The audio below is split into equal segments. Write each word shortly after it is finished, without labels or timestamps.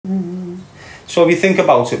So if you think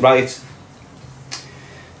about it, right,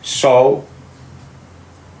 so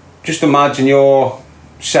just imagine you're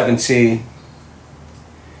 17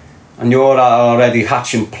 and you're already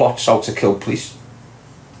hatching plots how to kill police.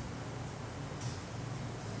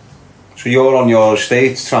 So you're on your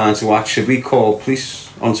estate trying to actually, we call police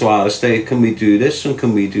onto our estate, can we do this and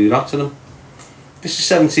can we do that to them? This is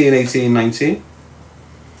 17, 18, 19.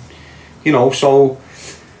 You know, so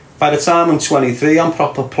by the time I'm 23, I'm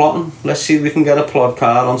proper plotting. Let's see if we can get a plot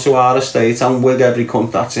card onto our estate and wig every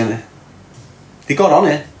cunt that's in it. They got on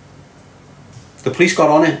it. The police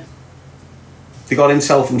got on it. They got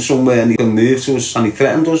intel from somewhere and they can move to us and he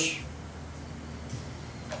threatened us.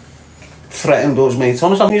 Threatened us, mate.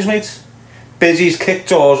 Honest, mate. Busy's kicked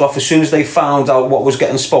doors off as soon as they found out what was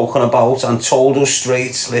getting spoken about and told us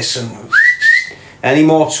straight, listen, any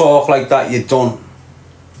more talk like that, you're done.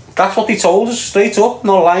 That's what they told us, straight up,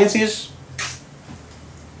 not lying to you.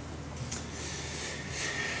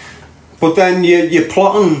 But then you're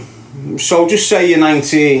plotting, so just say you're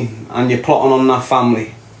 19 and you're plotting on that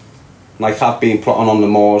family, like I've been plotting on the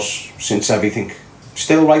moors since everything.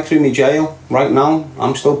 Still right through my jail, right now,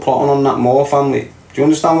 I'm still plotting on that Moore family. Do you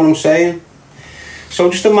understand what I'm saying? So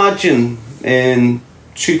just imagine in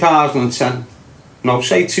 2010, no,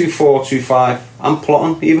 say 24, 25, I'm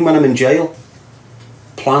plotting, even when I'm in jail.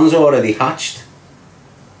 Plans already hatched.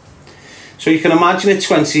 So you can imagine it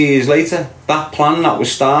 20 years later, that plan that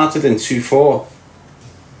was started in 24.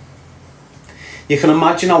 You can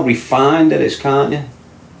imagine how refined it is, can't you?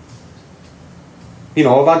 You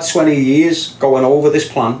know, I've had 20 years going over this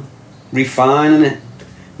plan, refining it,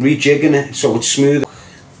 rejigging it so it's smooth.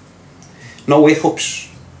 No hiccups.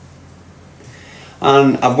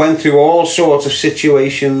 And I've went through all sorts of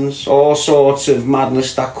situations, all sorts of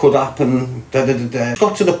madness that could happen.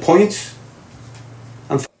 Got to the point,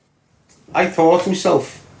 and I thought to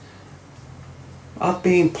myself, I've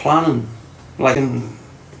been planning like a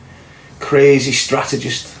crazy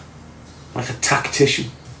strategist, like a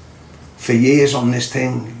tactician, for years on this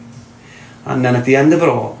thing. And then at the end of it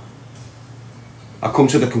all, I come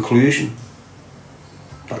to the conclusion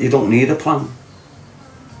that you don't need a plan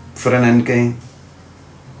for an end game.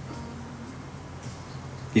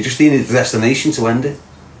 You just need a destination to end it.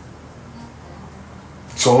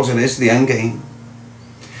 That's all it is, the end game.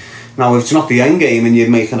 Now, if it's not the end game and you're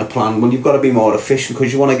making a plan, well, you've got to be more efficient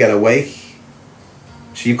because you want to get away.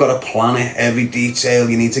 So you've got to plan it, every detail.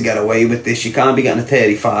 You need to get away with this. You can't be getting a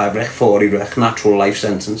 35 rec, 40 rec, natural life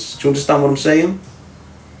sentence. Do you understand what I'm saying?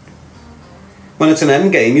 When it's an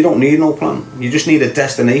end game, you don't need no plan. You just need a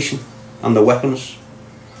destination and the weapons.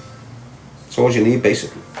 That's all you need,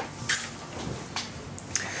 basically.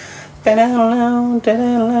 There's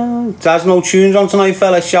no tunes on tonight,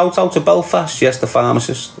 fella. Shout out to Belfast. Yes, the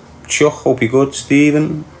pharmacist. Chuck, hope you're good.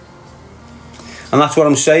 Stephen. And that's what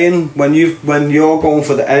I'm saying. When you're going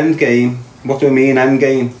for the end game, what do I mean end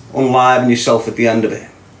game? Unliving yourself at the end of it.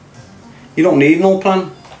 You don't need no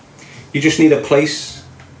plan. You just need a place.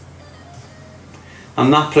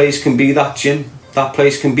 And that place can be that gym. That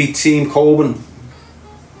place can be Team Coburn. Do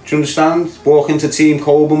you understand? Walk into Team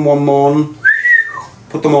Coburn one morning,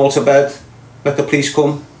 put them all to bed, let the police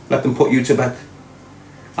come, let them put you to bed.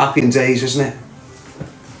 Happy days, isn't it?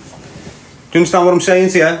 Do you understand what I'm saying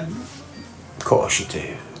to you? Of course you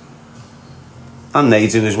do. And they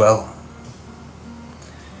do as well.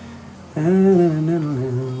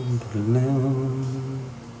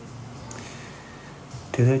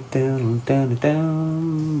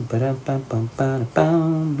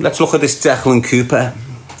 Let's look at this Declan Cooper,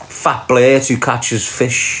 fat blade who catches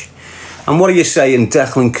fish. And what are you saying,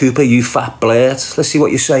 Declan Cooper, you fat blade? Let's see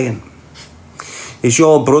what you're saying. Is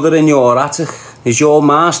your brother in your attic? Is your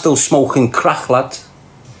ma still smoking crack, lad?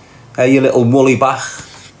 Hey, you little woolly back.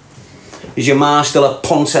 Is your ma still a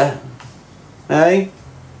punter? Hey?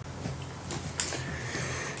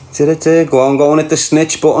 Go on hit the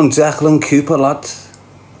snitch button, Declan Cooper, lad.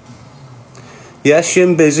 Yes,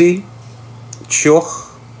 you're busy. Chuck.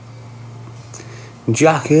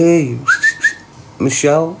 Jackie.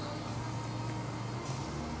 Michelle.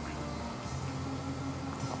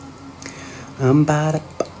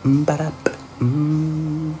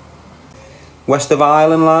 West of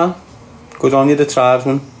Ireland, la. Good on you, the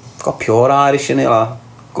tribesman. Got pure Irish in it, la.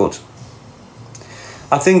 Good.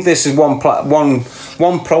 I think this is one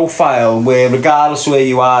profile where, regardless of where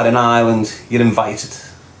you are in Ireland, you're invited.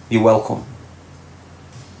 You're welcome.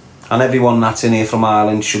 And everyone that's in here from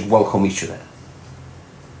Ireland should welcome each other.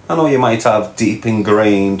 I know you might have deep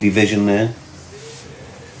ingrained division there,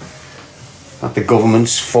 that the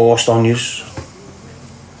government's forced on you,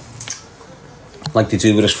 like they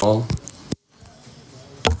do with us all.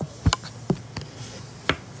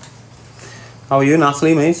 How are you,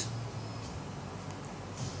 Natalie, mate?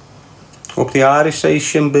 Up the Irish say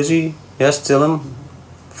shin busy. Yes, Dylan.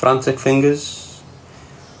 Frantic fingers.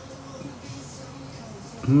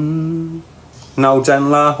 Now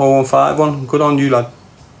Denla 0151. Good on you, lad.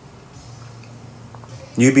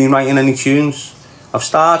 You been writing any tunes? I've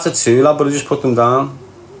started to, lad, but I just put them down.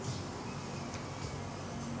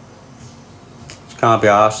 Just can't be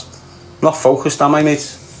arsed. Not focused, am I,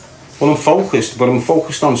 mate? Well, I'm focused, but I'm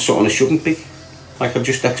focused on something I shouldn't be. Like I've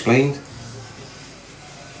just explained.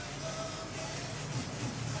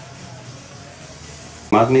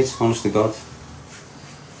 Mad, mate, honest to God.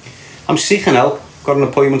 I'm seeking help. Got an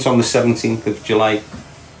appointment on the 17th of July,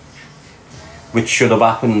 which should have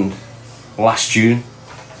happened last June.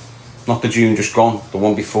 Not the June just gone, the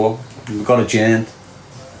one before. We got adjourned.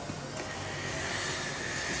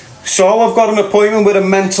 So I've got an appointment with a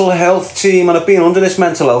mental health team, and I've been under this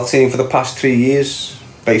mental health team for the past 3 years,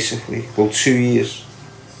 basically. Well, 2 years.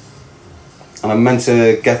 And I'm meant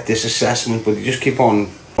to get this assessment, but they just keep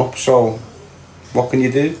on up, so what can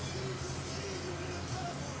you do?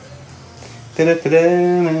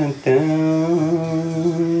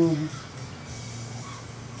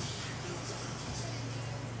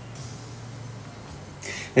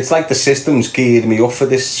 It's like the system's geared me up for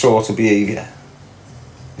this sort of behaviour.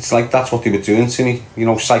 It's like that's what they were doing to me, you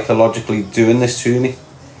know, psychologically doing this to me.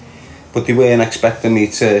 But they weren't expecting me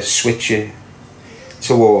to switch it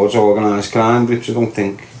towards organised crime groups, I don't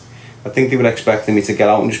think. I think they were expecting me to get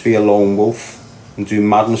out and just be a lone wolf and do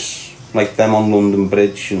madness like them on London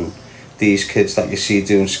Bridge and these kids that you see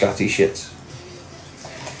doing scatty shit.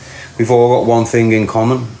 We've all got one thing in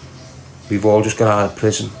common. We've all just got out of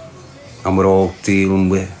prison and we're all dealing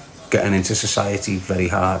with getting into society very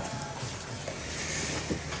hard.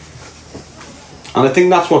 And I think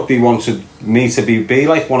that's what they wanted me to be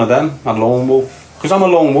like one of them, a lone wolf. Because I'm a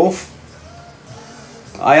lone wolf.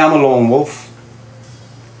 I am a lone wolf.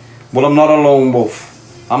 Well, I'm not a lone wolf.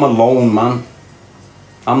 I'm a lone man.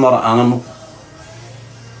 I'm not an animal.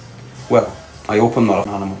 Well, I hope I'm not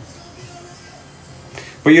an animal.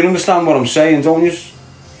 But you understand what I'm saying, don't you?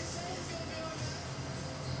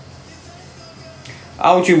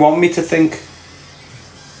 How do you want me to think?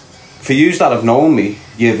 For yous that have known me,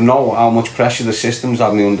 you know how much pressure the system's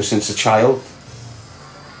had me under since a child.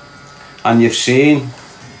 And you've seen,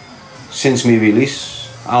 since me release,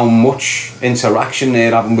 how much interaction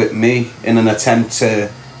they're having with me in an attempt to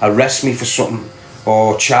arrest me for something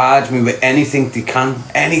or charge me with anything they can,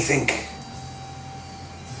 anything.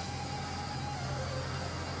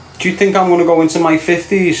 Do you think I'm going to go into my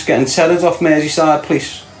 50s getting tethered off Merseyside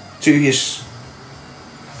police? Do yous?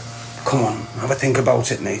 Come on, have a think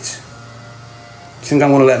about it, mate. Do you think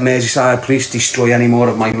I'm going to let Merseyside police destroy any more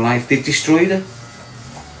of my life? They've destroyed it.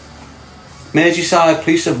 Merseyside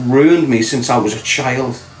police have ruined me since I was a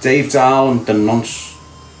child. Dave Darwin, the nonce.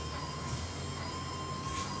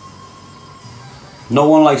 No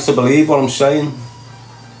one likes to believe what I'm saying,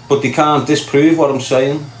 but they can't disprove what I'm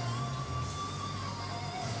saying.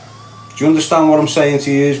 Do you understand what I'm saying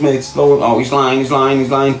to you, mate? Oh, he's lying, he's lying, he's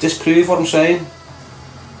lying. Disprove what I'm saying.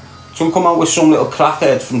 Don't come out with some little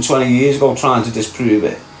crackhead from 20 years ago trying to disprove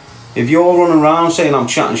it. If you're running around saying I'm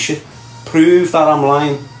chatting shit, prove that I'm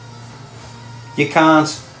lying. You can't.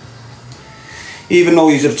 Even though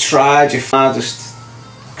you have tried your hardest.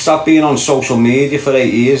 Because I've been on social media for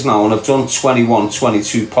 8 years now and I've done 21,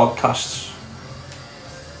 22 podcasts.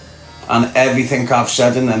 And everything I've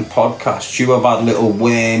said in them podcasts, you have had little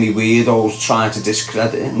wormy weirdos trying to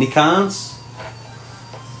discredit it, and you can't.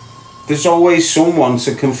 There's always someone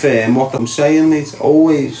to confirm what I'm saying, mate.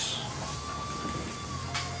 Always.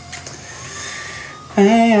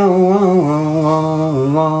 Hey, oh,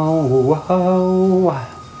 oh, oh, oh, oh.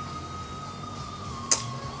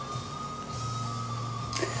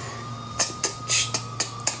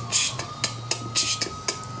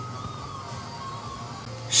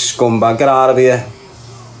 Scumbag, get out of here.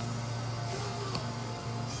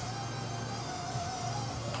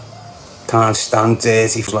 Can't stand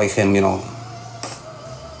dirty like him, you know.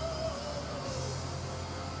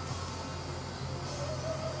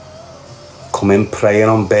 Come in preying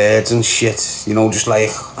on birds and shit, you know, just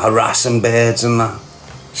like harassing birds and that.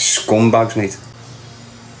 Scumbags, mate.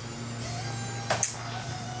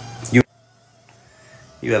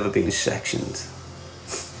 You ever been sectioned?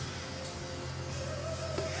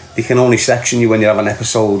 They can only section you when you have an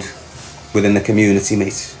episode within the community,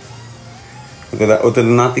 mate. Other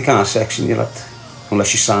than that, they can't section you, lad.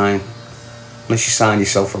 Unless you sign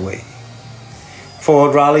yourself away.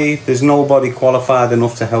 Ford Rally, there's nobody qualified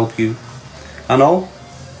enough to help you. I know.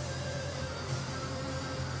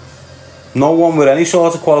 No one with any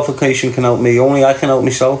sort of qualification can help me. Only I can help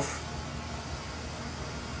myself.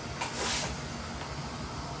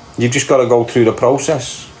 You've just got to go through the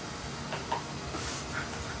process.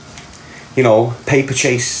 You know, paper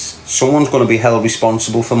chase. Someone's going to be held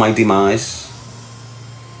responsible for my demise.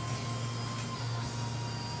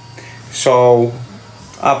 So,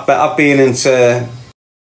 I've been into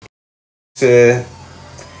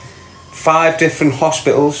 5 different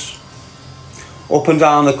hospitals up and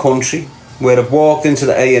down the country where I've walked into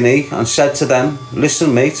the A&E and said to them,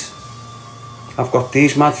 listen mate, I've got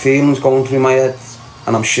these mad feelings going through my head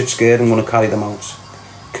and I'm shit scared I'm going to carry them out.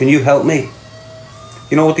 Can you help me?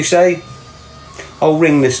 You know what they say? I'll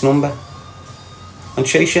ring this number and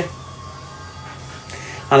chase you.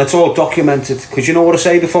 And it's all documented, because you know what I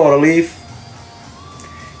say before I leave?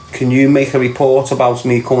 Can you make a report about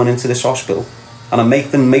me coming into this hospital? And I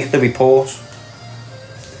make them make the report.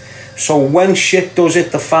 So when shit does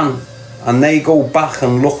hit the fan and they go back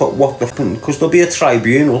and look at what happened, because there'll be a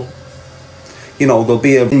tribunal, you know, there'll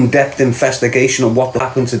be an in-depth investigation of what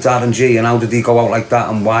happened to Darren Gee and how did he go out like that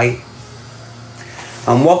and why.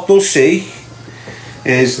 And what they'll see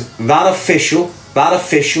is that official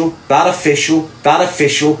all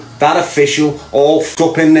f***ed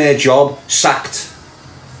up in their job, sacked.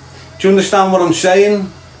 Do you understand what I'm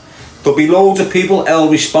saying? There'll be loads of people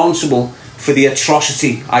held responsible for the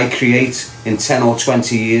atrocity I create in 10 or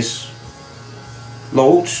 20 years.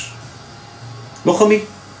 Loads. Look at me.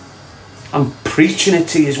 I'm preaching it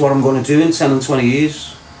to you is what I'm going to do in 10 and 20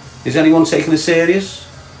 years. Is anyone taking it serious?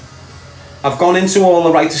 I've gone into all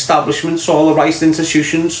the right establishments, all the right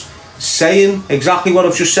institutions, saying exactly what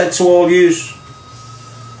I've just said to all yous.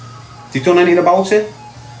 Have you done anything about it?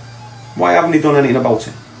 Why haven't you done anything about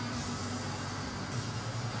it?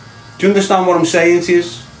 Do you understand what I'm saying to you?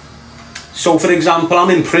 So for example, I'm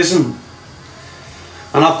in prison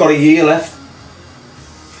and I've got a year left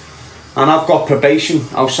and I've got probation,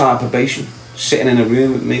 outside probation, sitting in a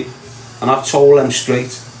room with me, and I've told them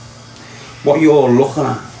straight, what you're looking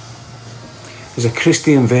at is a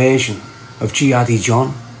Christian version of Jihadi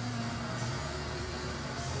John.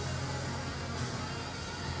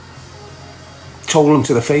 Told them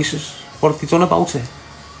to the faces. What have they done about it?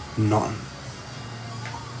 Nothing.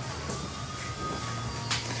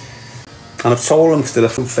 And I've told them to the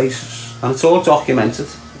different faces, and it's all documented.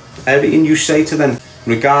 Everything you say to them,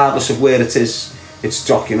 regardless of where it is, it's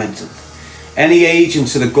documented. Any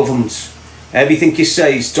agent of the government, everything you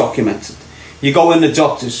say is documented. You go in the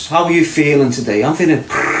doctors, how are you feeling today? I'm feeling...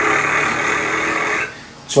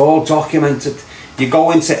 It's all documented. You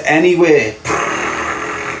go into anywhere...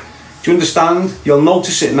 Do you understand? You'll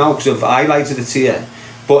notice it now because I've highlighted it here.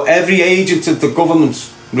 But every agent of the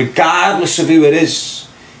government, regardless of who it is,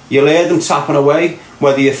 you'll hear them tapping away.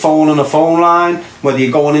 Whether you're phoning a phone line, whether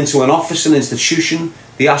you're going into an office, an institution,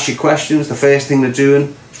 they ask you questions, the first thing they're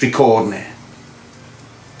doing is recording it.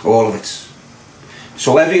 All of it.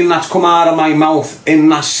 So everything that's come out of my mouth in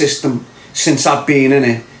that system since I've been in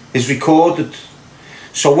it is recorded.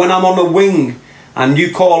 So when I'm on the wing and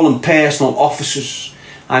you call them personal officers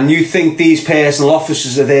and you think these personal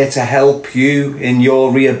officers are there to help you in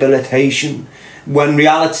your rehabilitation, when in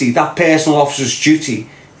reality that personal officer's duty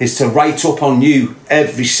is to write up on you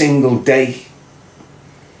every single day.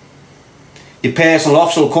 Your personal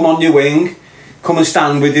officer will come on your wing, come and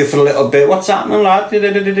stand with you for a little bit. What's happening, lad?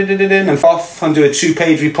 And off and do a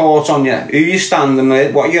 2-page report on you. Who you standing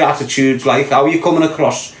with, what your attitude's like, how are you coming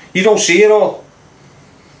across. You don't see it all.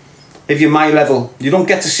 If you're my level, you don't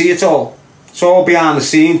get to see it all. It's all behind the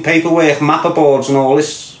scenes, paperwork, mapper boards and all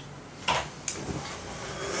this.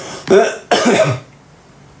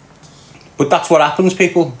 But that's what happens,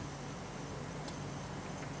 people.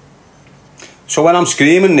 So when I'm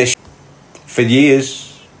screaming this for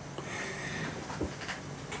years,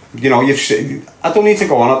 you know, I don't need to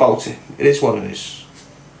go on about it. It is what it is.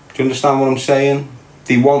 Do you understand what I'm saying?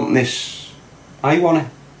 They want this. I want it.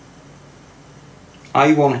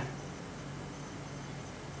 I want it.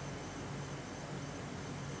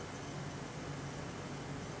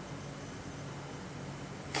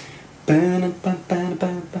 Bam, bam, bam,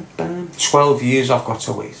 bam, bam, bam. 12 years I've got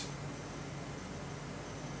to wait.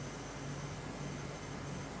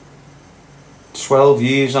 "12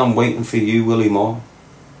 years I'm waiting for you, Willie Moore."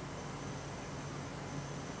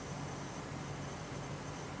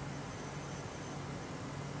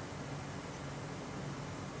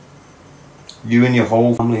 You and your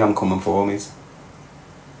whole family, I'm coming for, mate.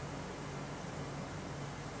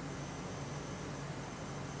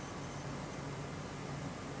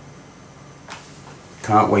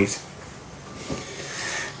 Can't wait.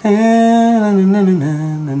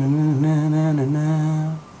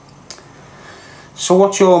 So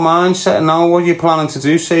what's your mindset now? What are you planning to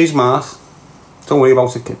do, says Mark? Don't worry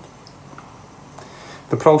about it, kid.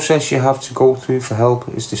 The process you have to go through for help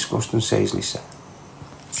is disgusting, says Lisa.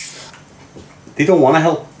 They don't want to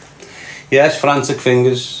help. Yes, frantic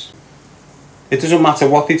fingers. It doesn't matter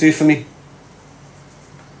what they do for me.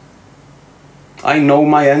 I know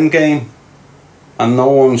my end game, and no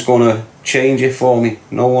one's going to change it for me.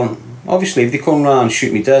 No one. Obviously, if they come round and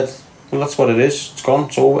shoot me dead, well, that's what it is. It's gone,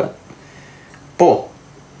 it's over. But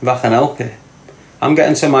if I can help it, I'm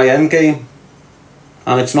getting to my end game,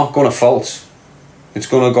 and it's not going to fault. It's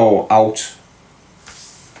going to go out.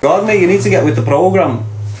 God, mate, you need to get with the programme.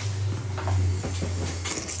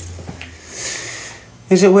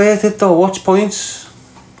 Is it worth it though? What's point?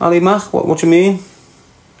 Ali Mac, what do you mean?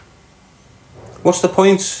 What's the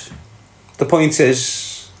point? The point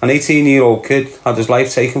is, an 18-year-old kid had his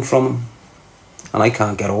life taken from him, and I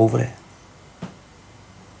can't get over it.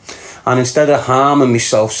 And instead of harming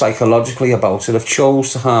myself psychologically about it, I've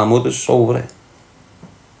chose to harm others over it.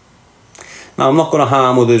 Now, I'm not going to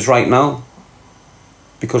harm others right now,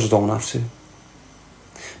 because I don't have to.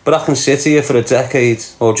 But I can sit here for a decade,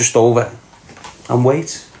 or just over, and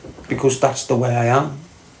wait, because that's the way I am.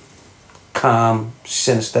 Calm,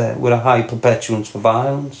 sinister, with a high perpetuance for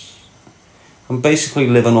violence. I'm basically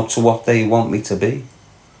living up to what they want me to be.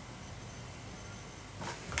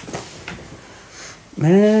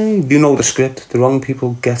 Man, you know the script. The wrong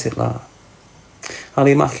people get it, lad.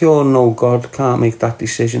 Ali Mac, you're no God, can't make that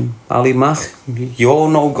decision. Ali Mac, you're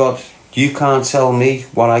no God. You can't tell me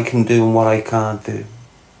what I can do and what I can't do.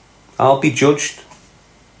 I'll be judged.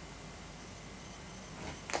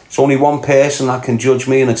 It's only one person that can judge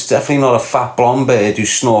me, and it's definitely not a fat blonde bird who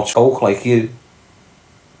snorts coke like you.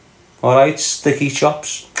 Alright, sticky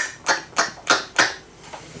chops.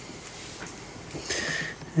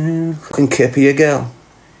 Fucking kippy, you girl.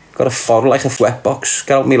 Got a fodder like a sweatbox.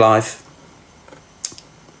 Get out me life.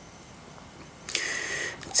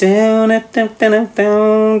 Down, down, down,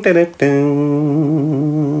 down, down, down.